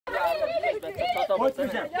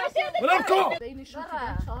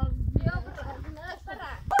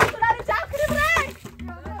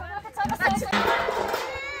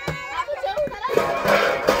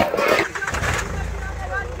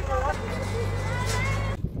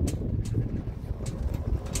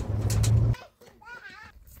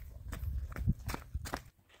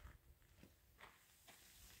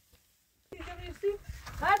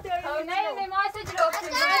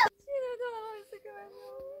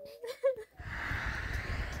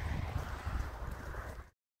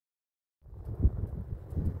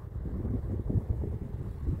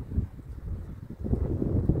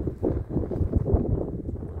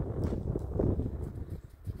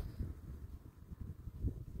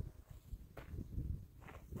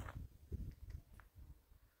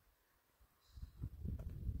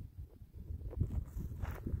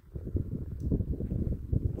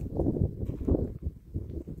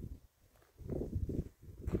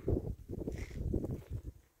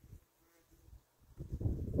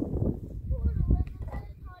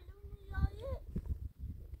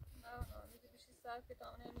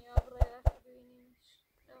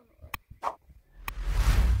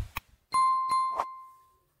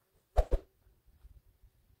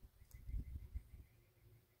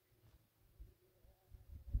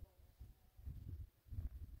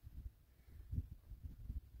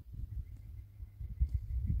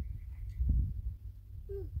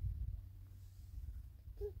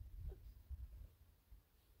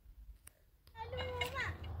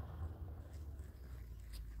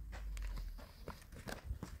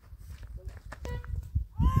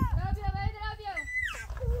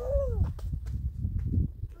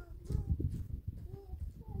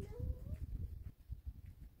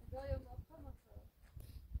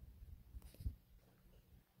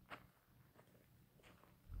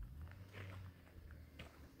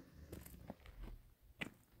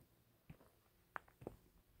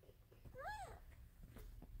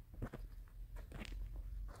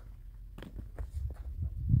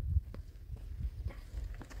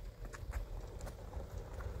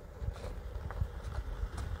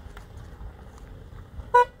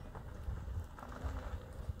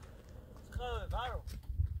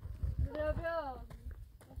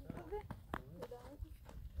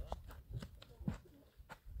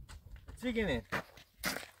چی کنی؟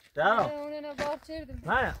 دارم اونه بار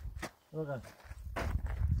چردم نه بگم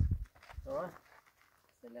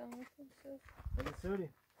سلام علیکم خیلی سوری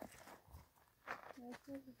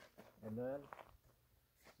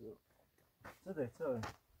الان چه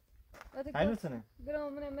هنوزنه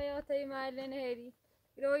گرام من میاتای معلن هری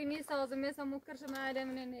گروی نیست آزم مثلا مکرش معلن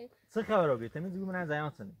من هی چه خبره بیت تمیز گو من زیان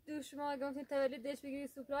سنی دوش ما گفتیم تولدش بگیری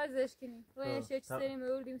سورپرایزش کنی و این شش سری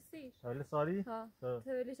میوردیم سی تولد سالی ها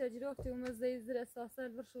تولدش اجرافتی و مزه زیر اساسل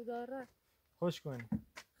برشو داره خوش کن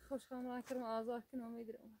خوش خواهم کردم آزاد کنم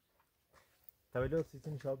میدرم تولد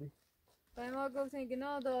سیستم شابی ما گفتیم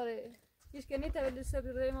گناه داره هیچ کنی تولد شب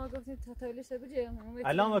روی ما گفتیم تولد شب جیم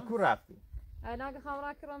الان با کو رفتی الان که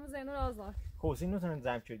خبر کردم زینور آزاد خوش اینو تون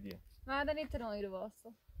زم کردی معدن ایترایی رو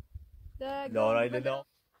واسه لا لا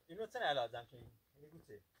اینو تون الان زم کردی اینو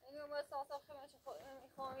گوته اینو ما اساسا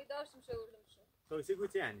خواهی داشتیم شوردم شو تویسی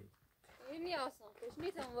گوته یعنی این نیاسان کش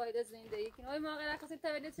نیتم واید زندگی کنم ما غیر کسی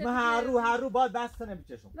تولد شب من هر رو باید بس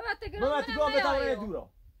نمیچشم ما تو گام بتاونه دورا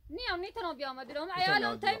نیم نیتم بیام بیرون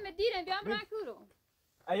ایالم تایم دیرم بیام رنکورو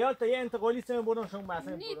ایال تا یه انتقالی سم بردم شما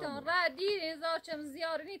مثلا نیتم را دیر هزار چم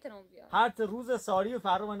زیار نیتم بیام هر روز ساری و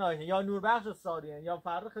فرخ ناینه یا نوربخش ساری یا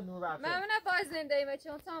فرخ نوربخش من باز زنده ما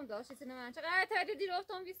چون سام داشتی سینه من چقدر تایید دیر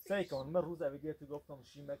افتم بیست سعی کن من روز اولی تو گفتم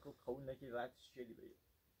شیمه کو قبول نکی راتش کلی بگیر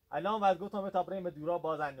الان بعد گفتم به تابریم دورا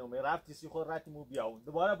بازن نومه رفتی سی خود رتی مو بیاون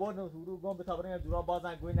دوباره بردم تو رو گم به تابریم دورا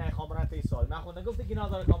بازن گوی نه خامران تی سال من خود نگفت کی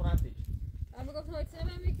نظر خامران تی اما گفتم هیچ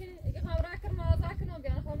من میکنه اگه خبر کنم آزاد کنم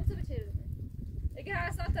بیان خاموش بچرد اگه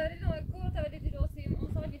هر ساعت تولید نو کو تولید دیروسی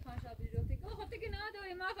اون سال میخوام شب دیروسی کو خودت که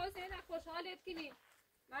نداری ما خواستم نه خوشحالت کنی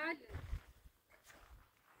معلم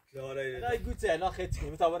لا گوته انا خیلی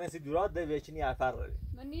کنیم تابریم سی دورا ده بچینی افر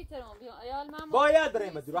من نیترم بیام ایال من باید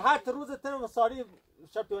بریم دورا هر روز تنم ساری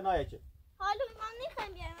شب تو نایکه حالا ما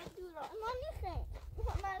میخوایم بیارم دورا ما میخوایم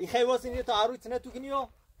این خیلی واسه تا عروت نه تو کنیو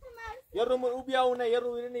یا رو او بیاونه یا رو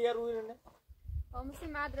اینه مثل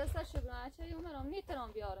مدرسه شبنه چه عمرم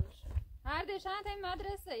نیترم بیارمش هر دشان تای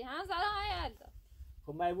مدرسه هم زدم ایال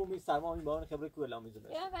خب من می سرما این باون خبره کو اعلام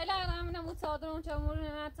میزنه یا فعلا رامنا متصادرون چه امور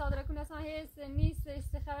نه تصادر کنه اصلا هیچ نیست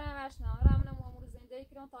استخبار نشنا رامنا امور زندگی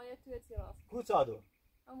کردن تا یه توی تیراف کو تصادر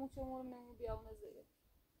امور چه امور نمو بیاونه زیر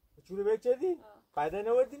چوری بکردی پیدا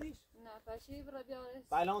نوردی نیش نه پاشی برا بیاره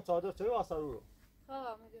فعلا تصادر چه آثار رو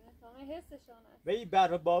خب میدونه تا حسشانه به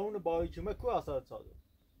بر باون با چمه کو آثار تصادر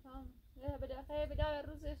بدا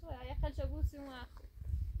روزش یا خلش بوسی و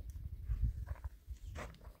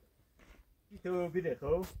تو بیده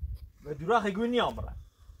خب و دورا خیلی نیامره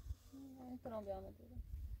میتونم بیام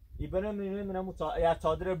ایبرم منم یا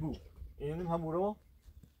صادر بو اینم همورو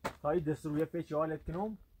تای دستروی پیچ حالت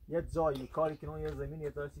کنم یه جایی کاری کنم یه زمین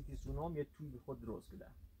یه تاسی تیسونم یه توی خود درست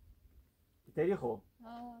کردم تری خوب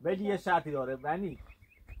ولی یه شرطی داره یعنی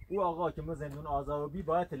او آقا که ما زندون آزادی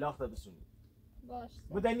باید طلاق بسونی باش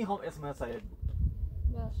بدن میخوام اسم سید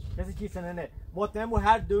باش کسی کی سنه نه مطمئن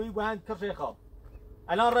هر دوی با هم کرش خواب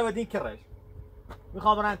الان را بدین کرش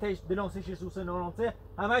میخوام برن تیش دلانسش سوسه نورانسه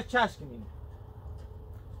همه چش کنین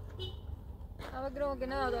اما گرون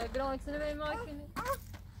گنا داره گرون چنه به ماکینه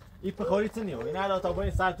ای بخوری چنی و این الان تا با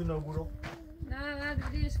این سرتون نگورو نه من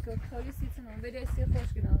دیش که خالی سیتونم بده سی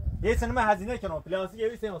خوش گنا یه سنه من هزینه کنم پلاسیک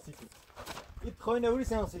یه سیاسی تو ای بخوری نوری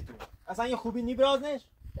سیاسی تو اصلا یه خوبی نی برازنش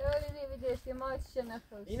یه دیش که ما چیه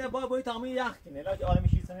نخوش اینه با تمامی یخ کنه لاج عالم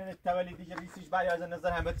شی سنه تولیدی ریسیش بعد از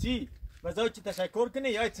نظر همه چی واسه چی تشکر کنه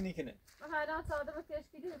یا چنی کنه حالا ساده با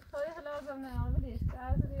کشکی خالی لازم نه اما دیش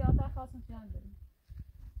از ریاضت خاصم پیان داریم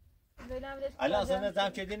الان اصلا نظام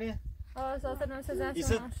چه دینه اساسا نمیشه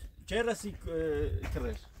ایست چه رسی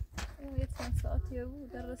کرش اون یه چند ساعتیه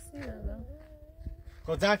بود در رسیده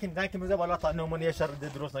خود زنکن میزه بالا تا نمونه شر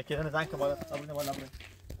درست نکردن زنکن بالا ابونه بالا بریم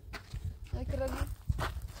نکردی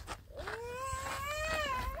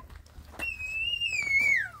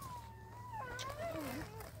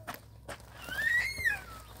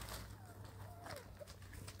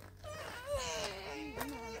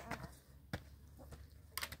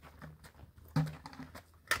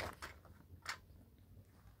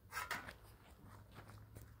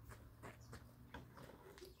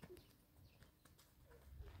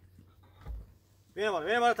بیا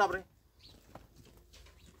بالا تبری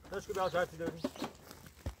تشکو بیا جاتی داری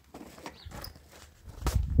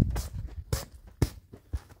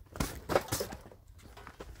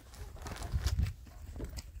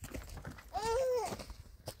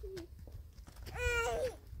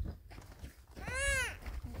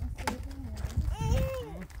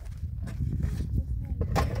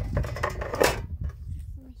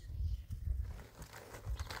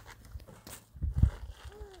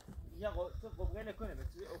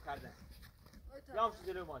یا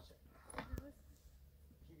چیزی رو ماشه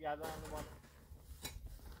کی بیادان رو ماشه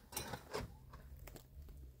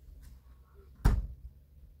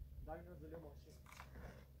داری رو جلو ماشه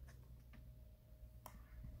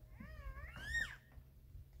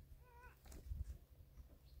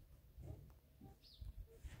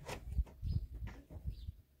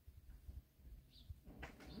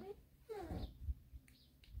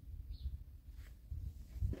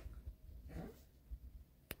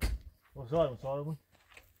سوال بود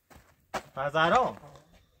زهرا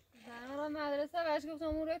مدرسه بهش گفتم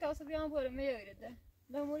اون روی تاسو بیام بریم میایرده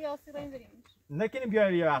به موری آسی ریم بریم نکنیم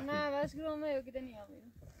بیاری یه وقتی نه بهش گفتم میایرده نیام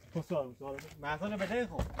سوال بود محسن بده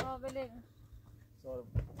خب بله سوال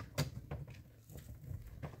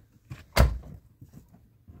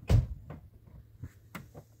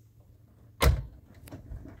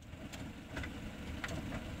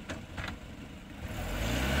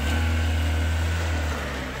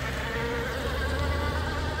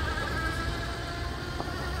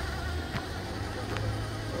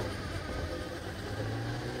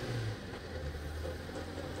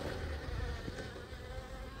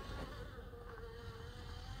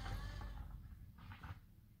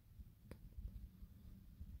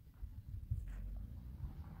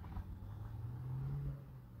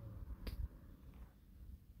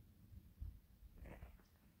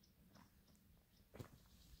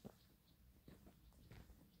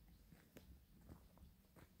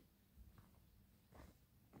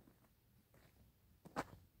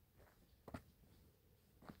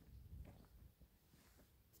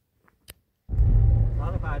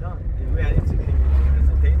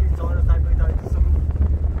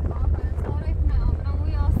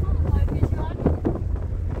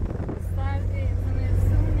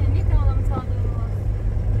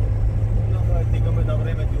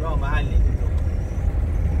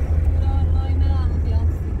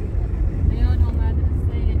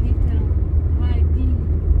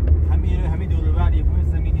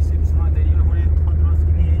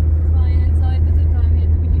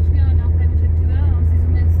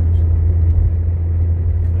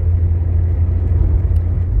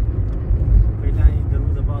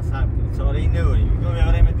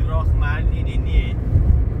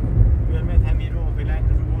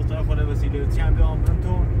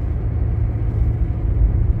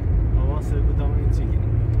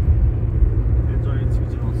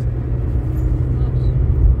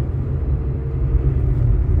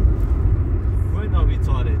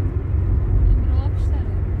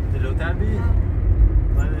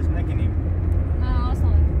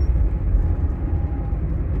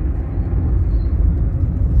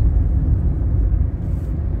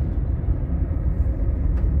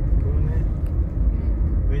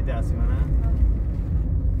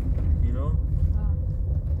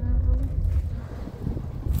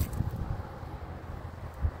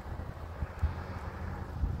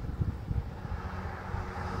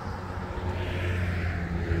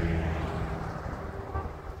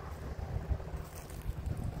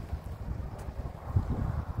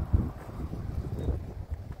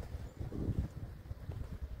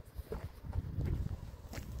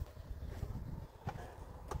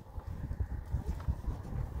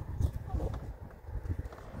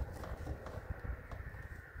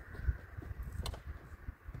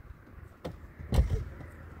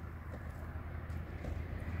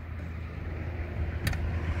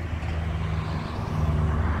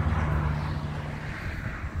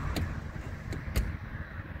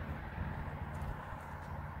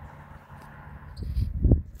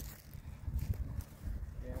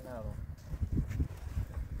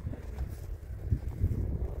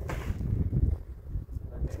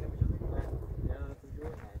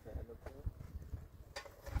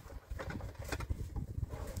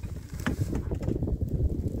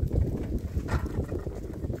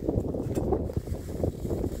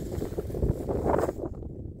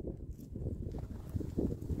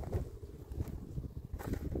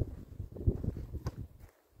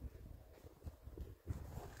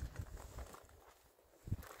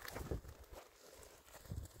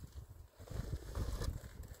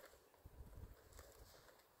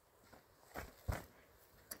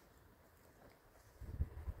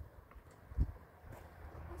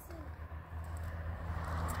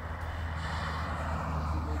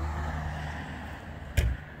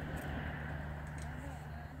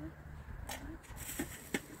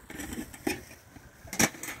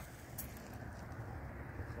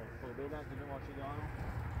شده آنو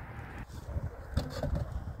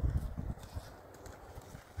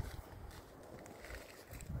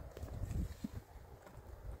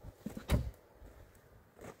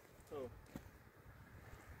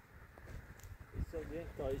ایسا بیه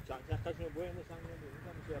تا ای چند چندشون باید نشن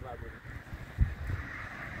میشه رد بودیم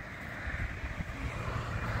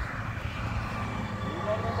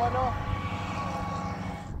اینا بالا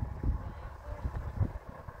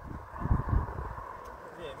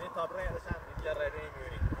طبعا علشان نجربين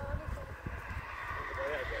يوري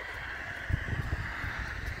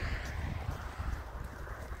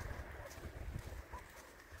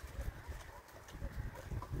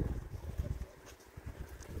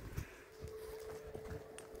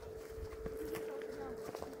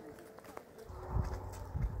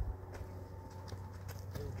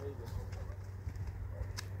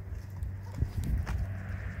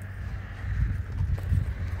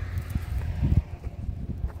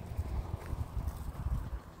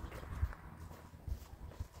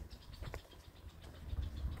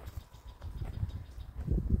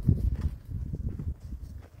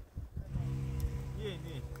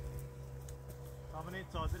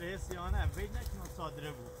صادره هستی یا نه فکر نکنم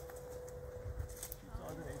صادره بود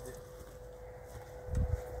صادره ایده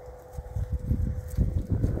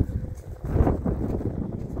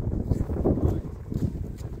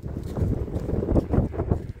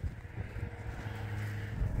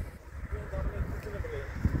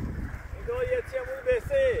این دو یه چیمون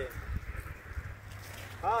بسه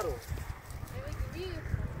هارو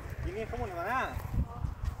گینی خمونه نه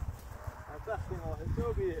از وقتی ماه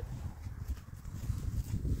تو بیه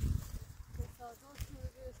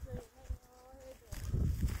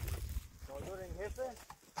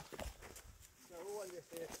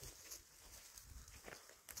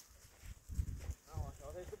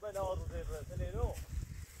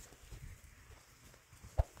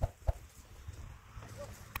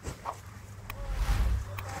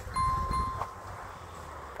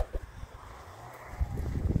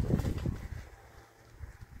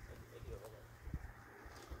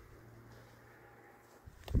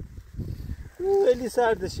خیلی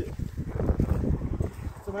سردشه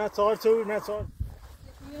تو من چهار چور نه چهار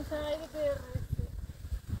یه سعی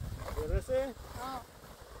برسه؟ آه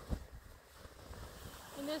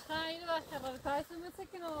اینش خیلی وقت قرار تایسون مثل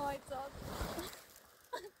که نماید زاد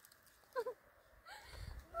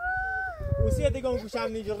اوسیه دیگه اون گوشم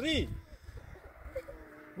نیجری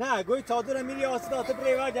نه گوی چادر میری آسدات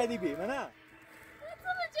بریوه جدی بی نه نه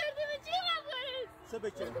سه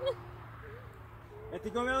بچه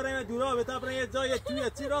اتیگو میارم دورا به تابرن یه جای توی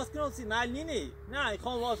چی راست کنم سی مال نینی نه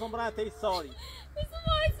خوام واسم برای تی ساری اسم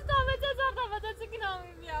وایس دامه جزا چه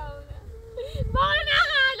کنامی بیاونه ما نه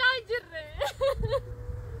حالا جره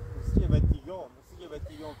موسیقی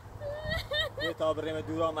بتیگم به تابرن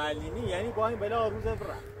دورا مال نینی یعنی با این بلا روز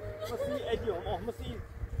برا موسیقی ادیوم موسیقی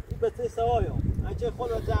بته سوایم انچه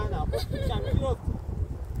خود جانا خود کمی گفت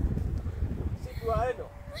سی تو هلو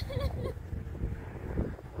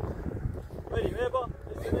بریم با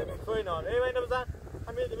توی نان ای اینو بزن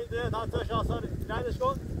همین دیگه تا شاسار نندش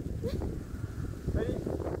کن بریم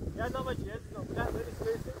یاد نامه چیه بودن بریم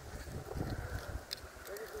سویسی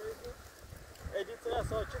ادیت را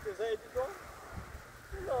ساچت ازا ادیت کن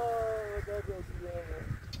لا داد دیگه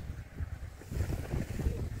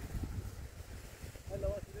هلا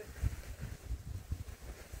واسه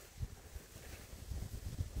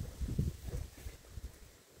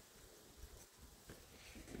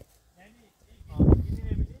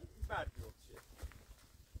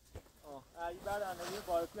این بعد اندازه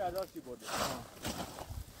بارکوی ازاش چی برده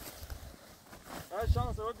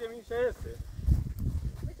شانس رو دمین شهسته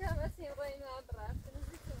بچه بسی با این آب رفت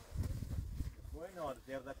با این آب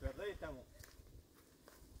درده کرده ای تموم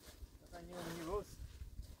مثلا نیمه روز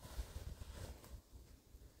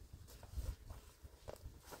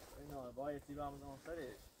این آب باید سیبه همون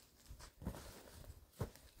سرش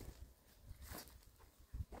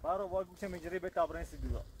بارو با گوشه میجری به تابرین سی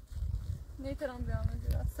دولا نیترم بیام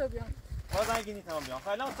اینجا سو بیام باز اگه نیترم بیام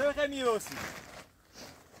خیلی سوی خیلی میروسی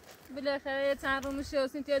بالاخره چند رو میشه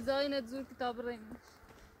اوسین توی جایی ندزور کتاب ریم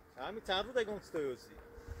همین چند رو دیگه اونسته اوسی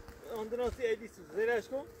اندناسی ایدیسی زیرش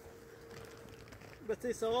کن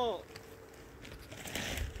بسه سوا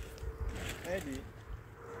ایدی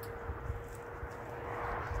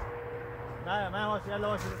نه من هاشی یلا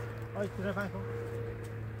هاشی آی تیره فن کن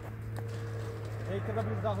یک کتا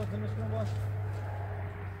بریز داخل سنش کن باش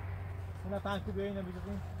اینه پنکو بیا اینه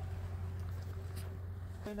بیجتون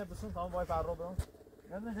اینه بسون تمام باید پر رو برون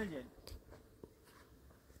نزد نشه گل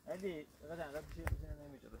ایدی قدر رب بشه بسینه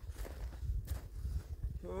نمیجره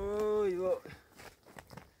اوی با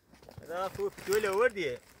اداره خوب توی لور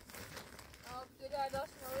دیه نگاه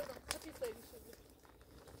داشت نوردم خطی سایی شدی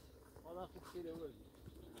حالا خوب شیره بردی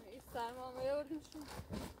این سرمامه بردیم شون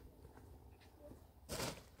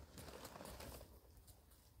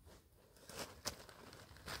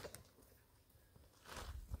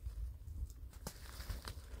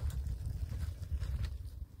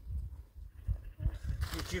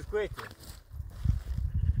il circuito.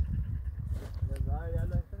 Dai,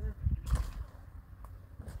 allora.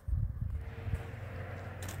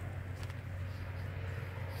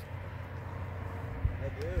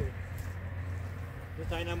 Hadi. Bir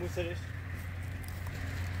tane museriş.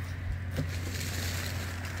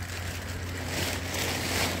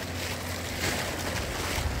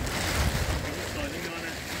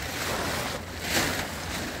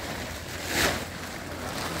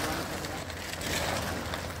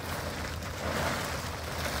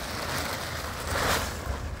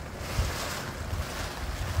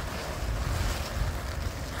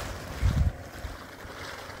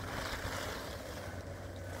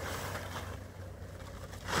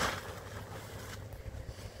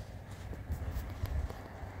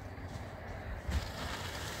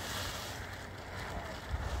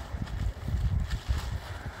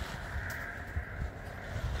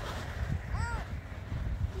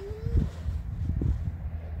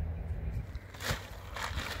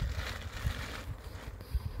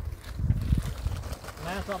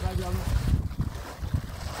 Ne sapla diyorum.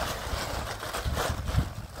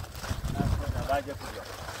 Ne bence yapıyor.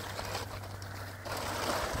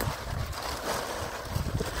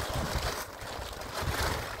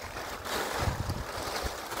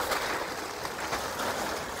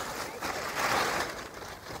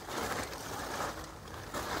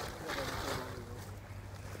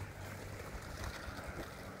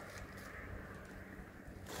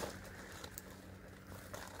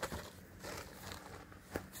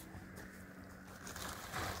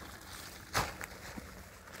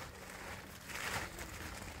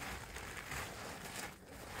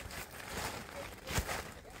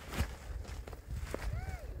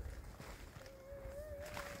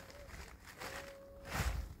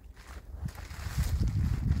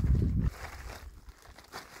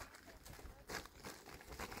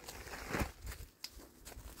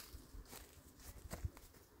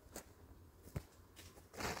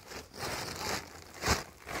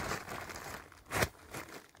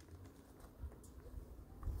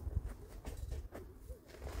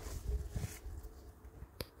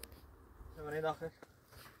 من داخل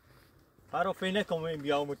فرو فینه کمی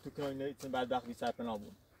بیام تو کنیم نیستیم بعد وقتی سر پناه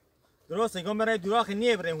درست نگاه برای دوراخ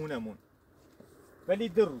نیه بریم هونمون ولی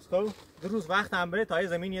دو روز وقت هم بره تا یه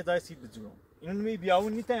زمین یه جای سید بجورم اینو نمی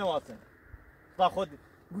بیاون نیتن واسه با خود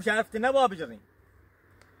گوش حرفت نبا بجریم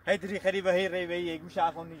هی دری خری و هی ری و هی گوش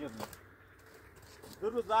حرفان نیجریم دو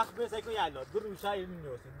روز وقت برسه که یالا دو روز شاید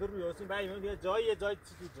نیوسیم دو روز یوسیم بعد یه جای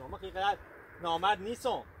چی تو جرم حقیقت نامد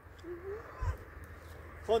نیستم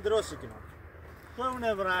فون درست کنم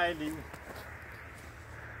خونه برایلی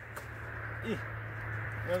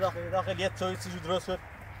ای داخل یه چایی چیزی درست شد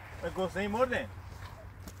و گوسته مرده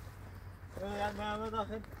یعنی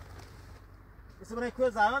داخل اسم برای کوه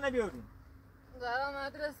زمان نبیاریم زمان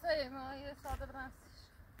مدرسه ما یه ساده برنسش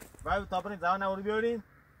باید تا برین زمان نورو بیاریم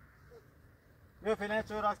بیا فعلا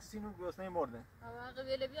چه راست کسی نو گوسته مرده اما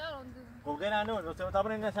قبیله بیارم دو قبیله نه دوسته تا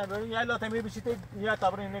برین نشن بیاریم یا لاتمی بشید یا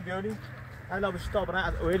تا برین بیاریم حالا بشید تا برین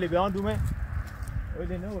از اویل بیان دومه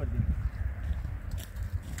اویل نوردیم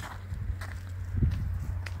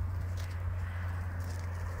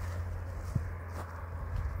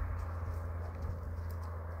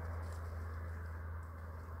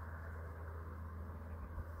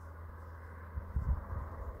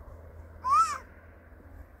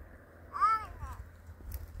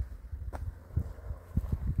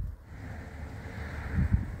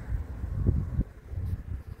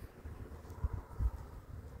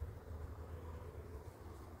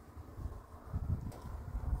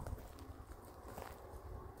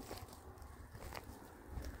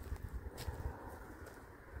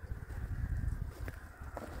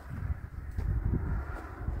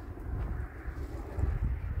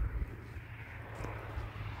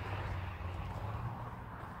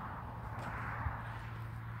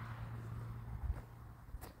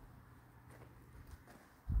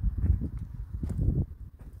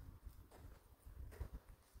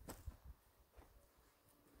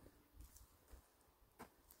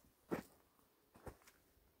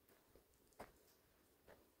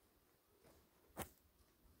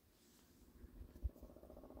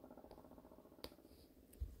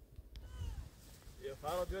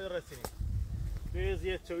فرا بیاد رسیدیم بیز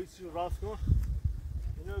یه چویسی رو راست کن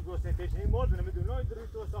اینو گوسته تشنی مرد نمیدونه این دروی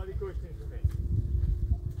تو سالی کشتیم تو خیلی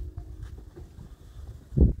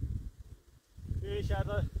یه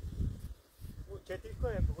شهر کتیک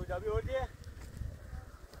کنیم که کجا بیوردیه؟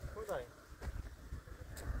 کجایی؟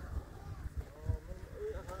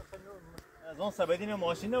 از اون سبدین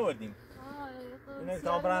ماشین نوردیم اینه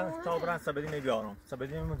تا برن سبدین بیارم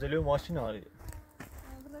سبدین جلوی ماشین هاری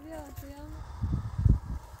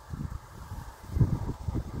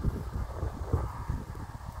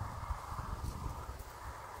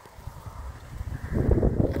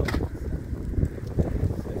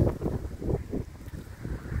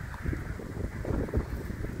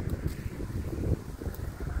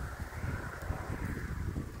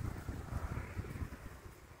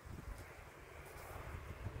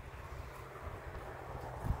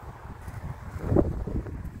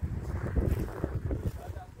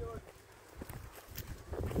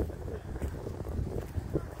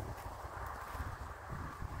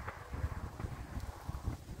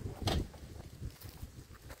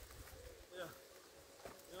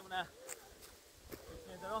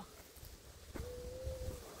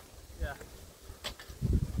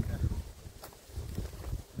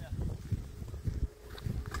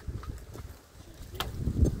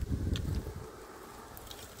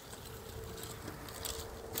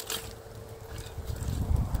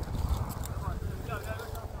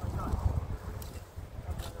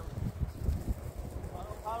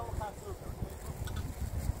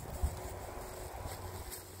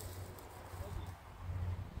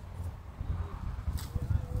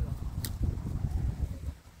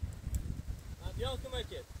بیان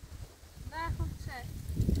کمکت نه خوب شد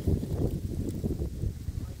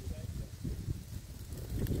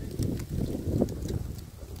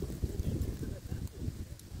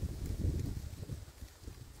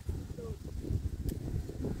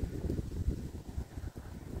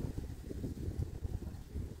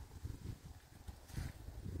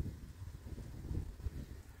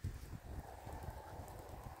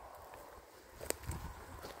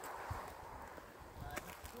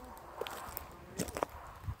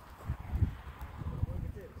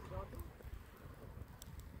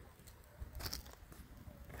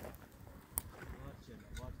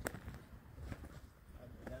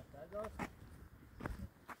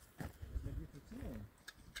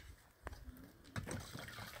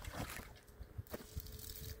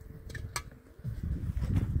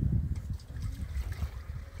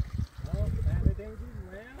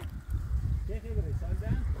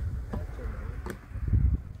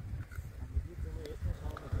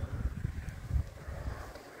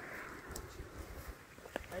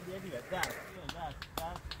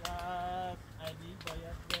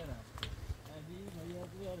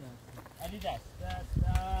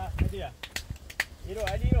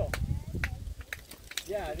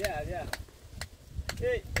Yeah.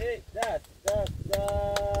 Hey, that's.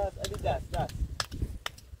 Ali, that's.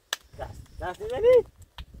 That's Ali.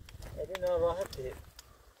 Ali ناراحته.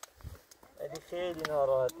 Ali خیلی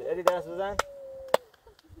ناراحته. Ali دست بزن.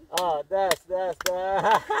 دست.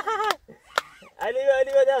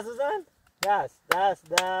 Ali دست بزن.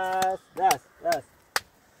 دست.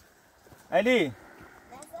 Ali.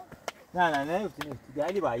 نه نمیتونی.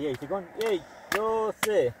 Ali با یک کن. 1 2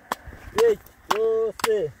 3. 1 2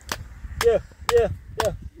 3.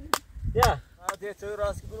 یا دیگه توی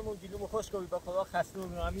راست که برمون گلومو خوش کنی با خدا خسته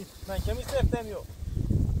بودم من کمی سفتم یو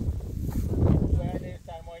باید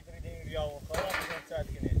سرمایه دارید این ریا و خواهر بزن چند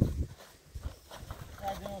کنه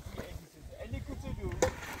الی کتو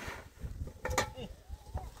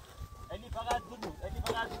الی فقط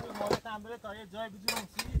دو مالت هم بره تا یه جای بجورم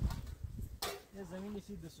چی یه زمین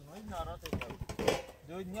نشید دستون های نارات کنید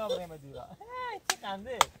دنیا بریم دورا چه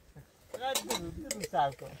خنده فقط دو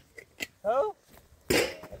سر کن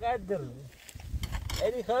فقط درو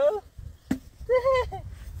الی خو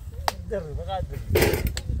درو فقط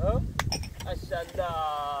درو ماشاءالله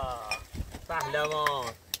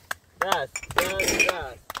پهلوان دست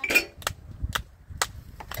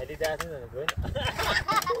الی دست میزنه ببین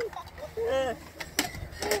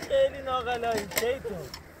خیلی ناقلایی شیطون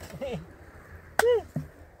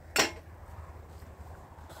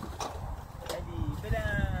الی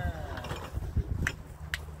برم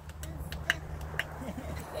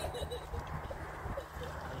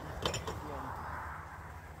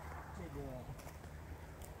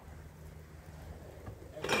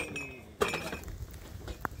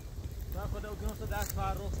دست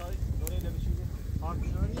فرخ سای دوره لبشیدی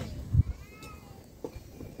پاکشانی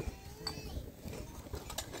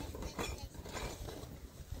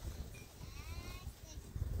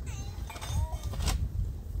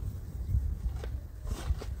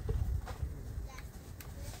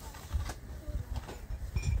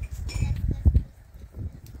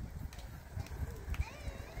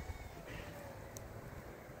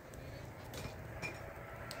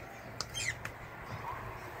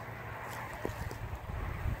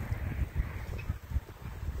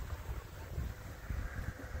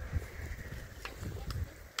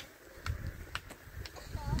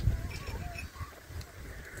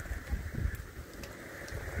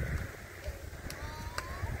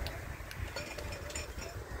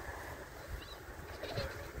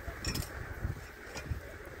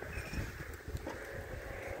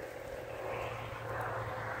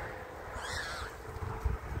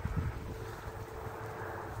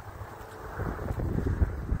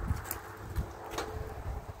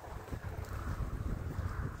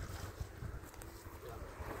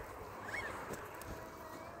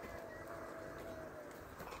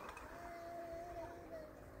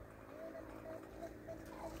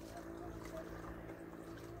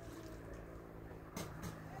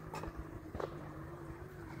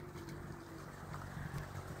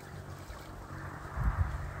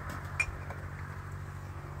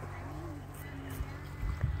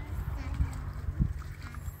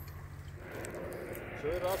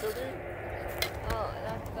شوی راست شدی؟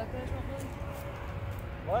 رفت داکرش مخوری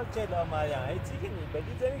مال چلا مریم هیچی کنی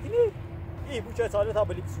بگی زمین کنی ای بوچه ساله تا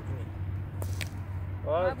بلی بسو کنی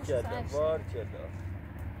بار چلا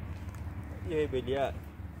یه بلیه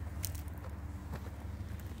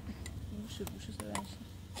بوشه سرنش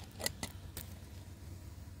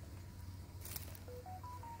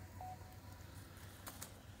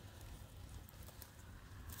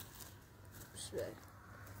بوشه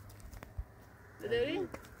بداری؟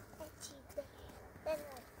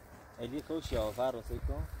 الی خوشی آفر رو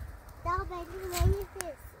سیکن دا بلی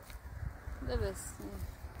نمیفرسی لبس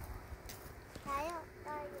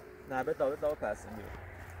نه به داو پس میگه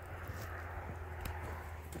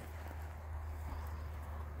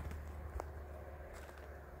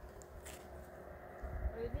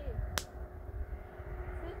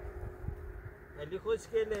الی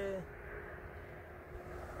خوشگله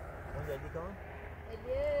اون الی کن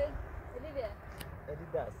الی بیا الی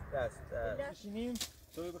دست بشینیم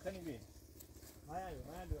توی بخنیم بیم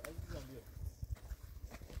مایلو عزیزم بیا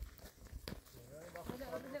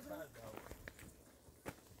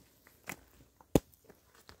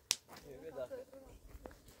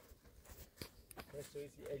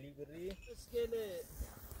Estoy eli beri skele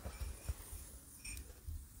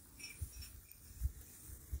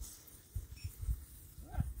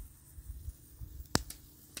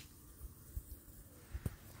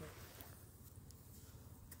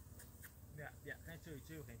ya kan cuy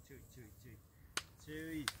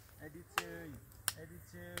edi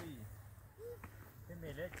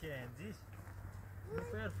temele kendi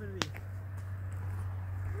perferi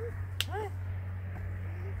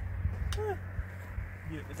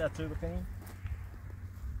بیا بذار توی بکنیم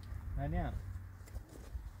مریم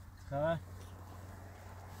خبر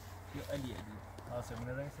بیا علی حاصل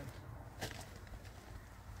نداری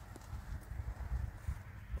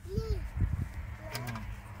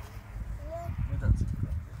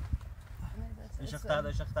سر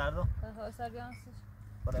ایش اختار دو خواه سر بیانستش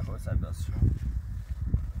برای خواه سر بیانستش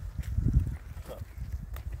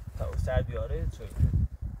تا سر بیاره چوی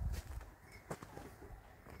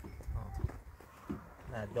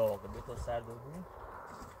نه داغه به تو سر دو بود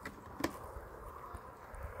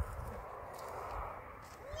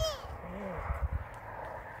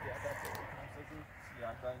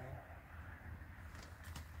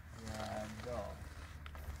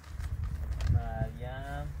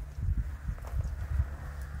مریم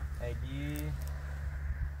علی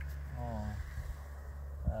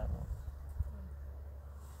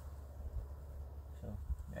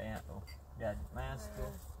مریم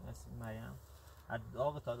مریم از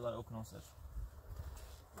داغ تا دوباره اکناسش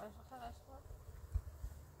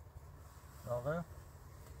داغه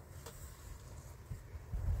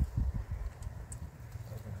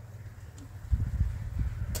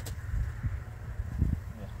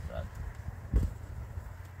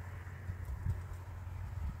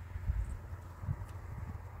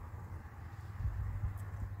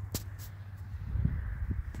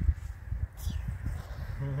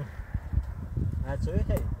نه چوی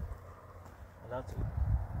خیلی حالا چوی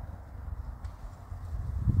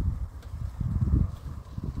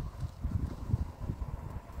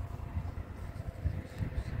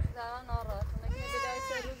زمان ناراحت اونکی بدای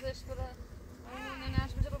سه روزش بره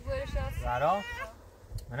ننهش بجه رو بایرش هست زهرا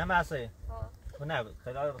منم معصیه تو نبود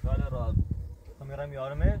خیلی راه تو میرم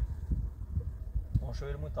یارمه اون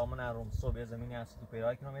شویرمون تا من روم صبح زمینی هست تو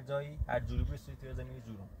پیرای کنم یه جایی هر جوری بریستی توی زمینی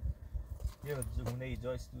جورم یه زمونه ای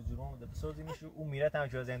جایی تو جورم ده بسازی میشه اون میره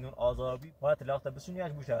تماشا زندون آزاربی باید تلاقت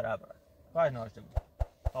بسونیش بوشه بره باید ناشته بود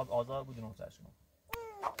آب آزار بود اون سرشون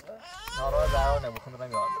نارا زهرا نبود خون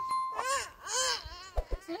میرم یارم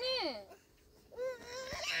سونی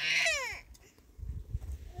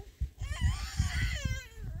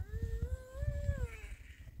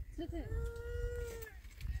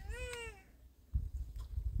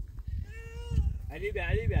علی بیا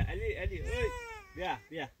علی اوی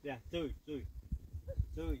بیا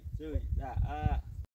توی ده